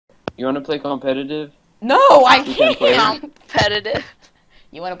You want to play competitive? No, I can play. can't. Competitive.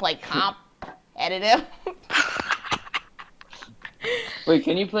 You want to play competitive? Wait,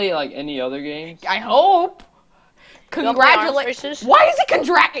 can you play like any other games? I hope. You wanna play arms Congratulations. races? Why is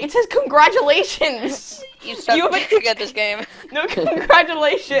it It says congratulations. You suck You have a- to get this game. No,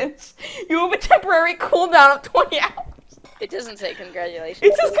 congratulations. You have a temporary cooldown of 20 hours. It doesn't say congratulations.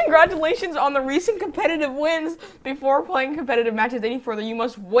 It says congratulations on the recent competitive wins. Before playing competitive matches any further, you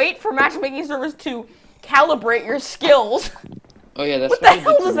must wait for matchmaking servers to calibrate your skills. Oh yeah, that's What the it did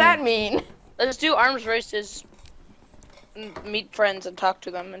hell to does me. that mean? Let's do arms races. Meet friends and talk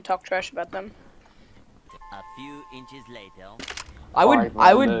to them and talk trash about them. A few inches later. I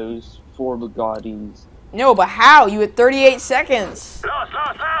would. Those 4 Bugattis. No, but how? You had 38 seconds. Go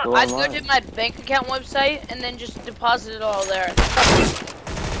I'd go online. to my bank account website and then just deposit it all there.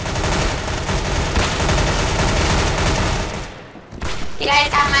 You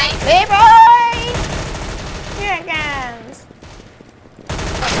guys have my Hey boys! Here it comes.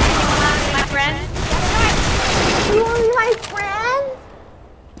 my friend? You are my friend?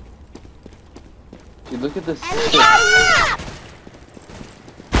 Dude, look at this. Send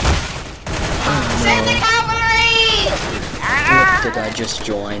the cavalry! What did I just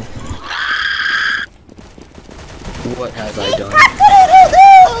join? What have I done?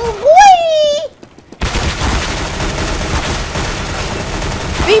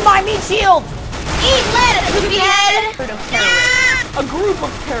 Be my meat shield! Eat lettuce, poopyhead! A group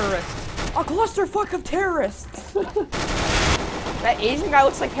of terrorists. A clusterfuck of terrorists. That Asian guy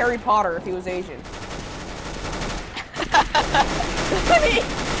looks like Harry Potter if he was Asian.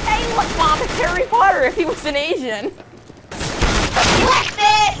 Hey, look, Mom, it's Harry Potter if he was an Asian.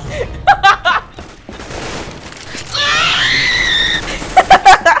 Breakfast!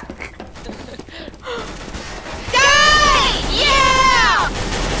 Die! Yeah!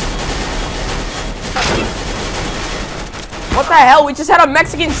 What the hell? We just had a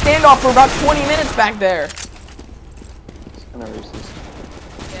Mexican standoff for about 20 minutes back there. It's kind of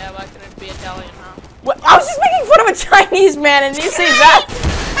racist. Yeah, why couldn't it be Italian, huh? What? I was just making fun of a Chinese man and you say that.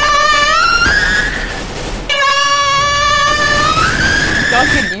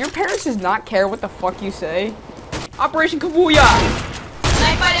 Duncan, do your parents just not care what the fuck you say? Operation Kapuya!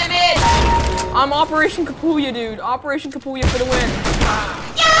 Knife by the mid! I'm Operation Kapuya, dude. Operation Kapuya for the win.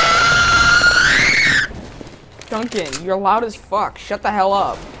 Duncan, you're loud as fuck. Shut the hell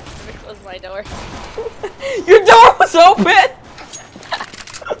up. Let me close my door. Your door was open!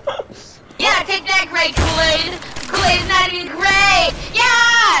 Yeah, take that, gray Kool-Aid! Kool-Aid's not even gray!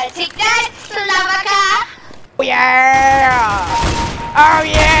 Yeah! Take that, Slavaka! Oh yeah! Oh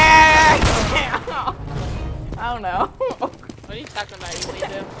yeah! I don't know. What are you talking about, you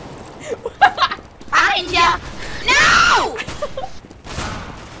weirdo? Behind ya! No!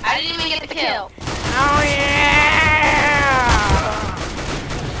 I didn't even get the kill. Oh yeah!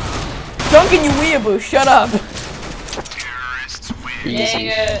 Duncan, you weeaboo, shut up. Dang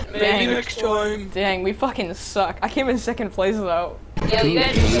it, maybe Dang. next time. Dang, we fucking suck. I came in second place though. Yeah, you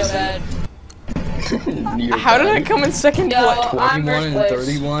guys are so bad. How did I come in second Yo, place? I'm 21 and first place.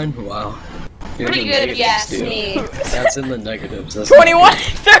 31? Wow. You're Pretty in good the if you ask negatives, me. dude. That's in the negatives. That's 21,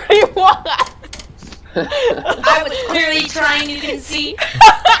 31! I was clearly trying, you can see.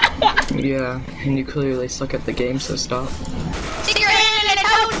 Yeah, and you clearly suck at the game, so stop. Stick your hand in a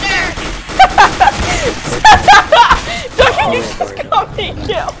toaster! Duncan, you just got me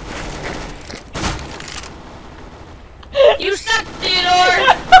killed. You suck,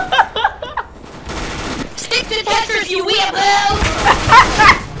 Theodore! Stick to Tetris, you weeaboo!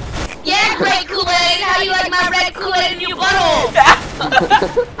 Yeah, great Kool-Aid! How you like my red Kool-Aid in your butthole?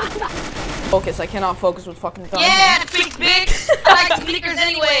 Focus, I cannot focus with fucking Duncan. Yeah, big bitch! I like sneakers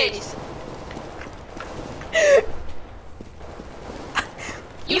anyways!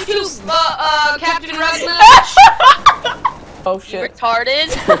 You too, Captain Rugnuts! Oh You shit. retarded?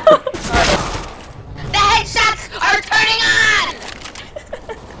 The headshots are turning on!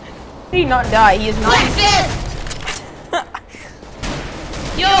 Did he not die? He is not. Breakfast!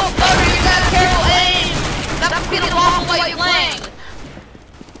 Yo, Butter, you got terrible aim! Stop feeling awful while you're playing!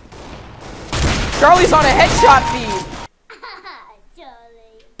 Charlie's on a headshot feed.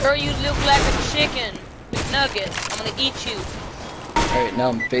 Girl, you look like a chicken. McNugget. I'm gonna eat you. Alright, now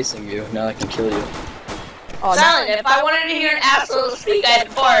I'm facing you. Now I can kill you. Oh, Silent, if I wanted to hear an asshole speak, I'd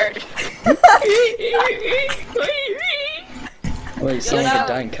fart. Wait, you sound like a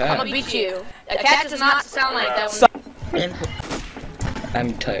dying I'm cat. gonna beat you. A cat does not sound like that.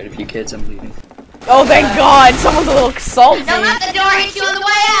 I'm tired of you kids, I'm leaving. Oh, thank God! Someone's a little salty. Don't let the door hit you on the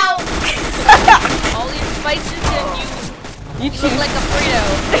way out! All these spices and you You look choose. like a Frito.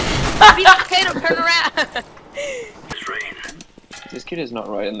 Turn around. This kid is not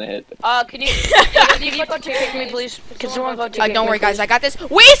right in the head. Can you go take me, please? Can someone go take Don't me, worry, guys. please? I got this.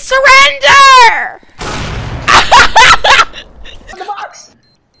 We surrender! The box.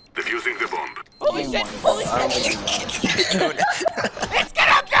 Defusing the bomb. Holy shit! Holy I don't shit! think I'm It's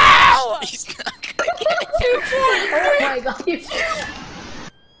gonna go! He's not gonna get it. Oh my god.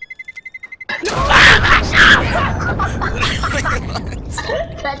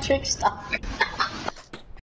 Patrick, stop.